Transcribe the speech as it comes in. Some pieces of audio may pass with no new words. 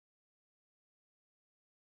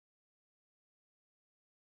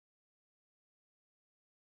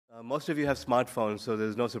Most of you have smartphones, so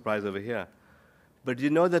there's no surprise over here. But you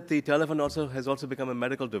know that the telephone has also become a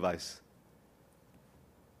medical device.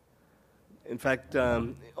 In fact,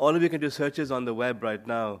 all of you can do searches on the web right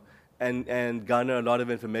now and garner a lot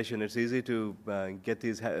of information. It's easy to get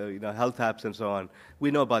these health apps and so on.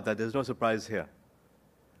 We know about that. There's no surprise here.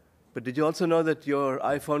 But did you also know that your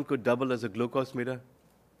iPhone could double as a glucose meter?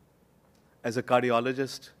 As a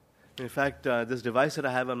cardiologist? In fact, this device that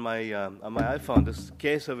I have on my iPhone, this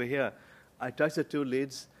case over here, I touch the two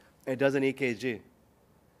leads, and it does an EKG.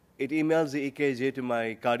 It emails the EKG to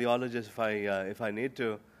my cardiologist if I need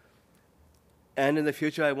to. And in the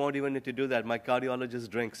future, I won't even need to do that. My cardiologist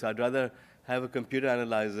drinks. I'd rather have a computer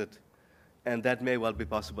analyze it, and that may well be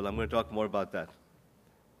possible. I'm going to talk more about that.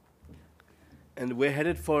 And we're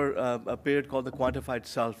headed for a period called the quantified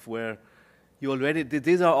self, where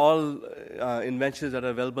these are all inventions that are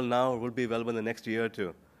available now or will be available in the next year or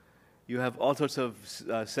two. You have all sorts of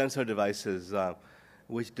sensor devices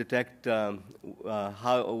which detect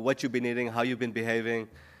what you've been eating, how you've been behaving,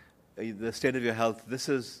 the state of your health. This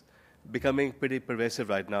is becoming pretty pervasive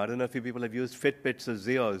right now. I don't know if you people have used Fitbits or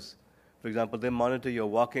Zeos. For example, they monitor your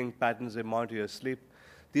walking patterns, they monitor your sleep.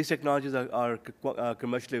 These technologies are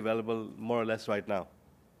commercially available more or less right now.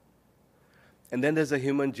 And then there's the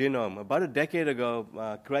human genome. About a decade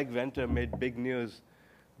ago, Craig Venter made big news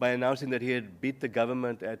by announcing that he had beat the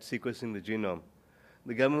government at sequencing the genome.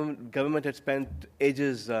 The government had spent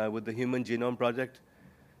ages with the Human Genome Project,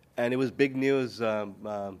 and it was big news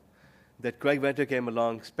that Craig Venter came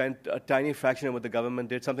along, spent a tiny fraction of what the government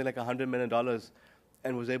did, something like $100 million,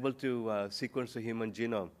 and was able to sequence the human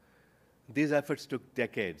genome. These efforts took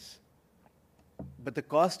decades. But the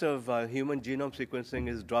cost of human genome sequencing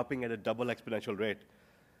is dropping at a double exponential rate.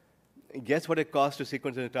 Guess what it costs to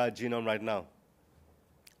sequence an entire genome right now?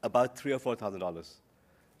 About $3,000 or $4,000.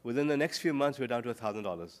 Within the next few months, we're down to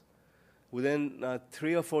 $1,000. Within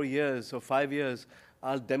 3 or 4 years or 5 years,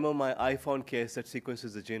 I'll demo my iPhone case that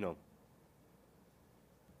sequences the genome.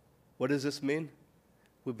 What does this mean?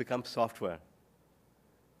 We've become software.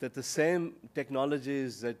 That the same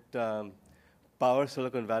technologies that power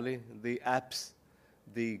Silicon Valley, the apps,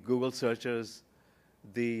 the Google searchers,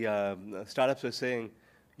 the startups are saying,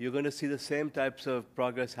 you're going to see the same types of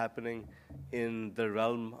progress happening in the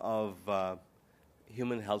realm of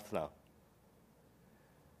human health now.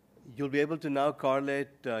 You'll be able to now correlate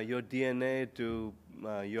your DNA to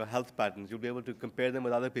your health patterns. You'll be able to compare them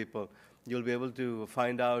with other people. You'll be able to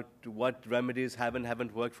find out what remedies have and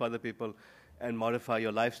haven't worked for other people and modify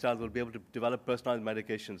your lifestyle. We'll be able to develop personalized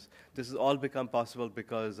medications. This has all become possible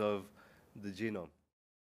because of the genome.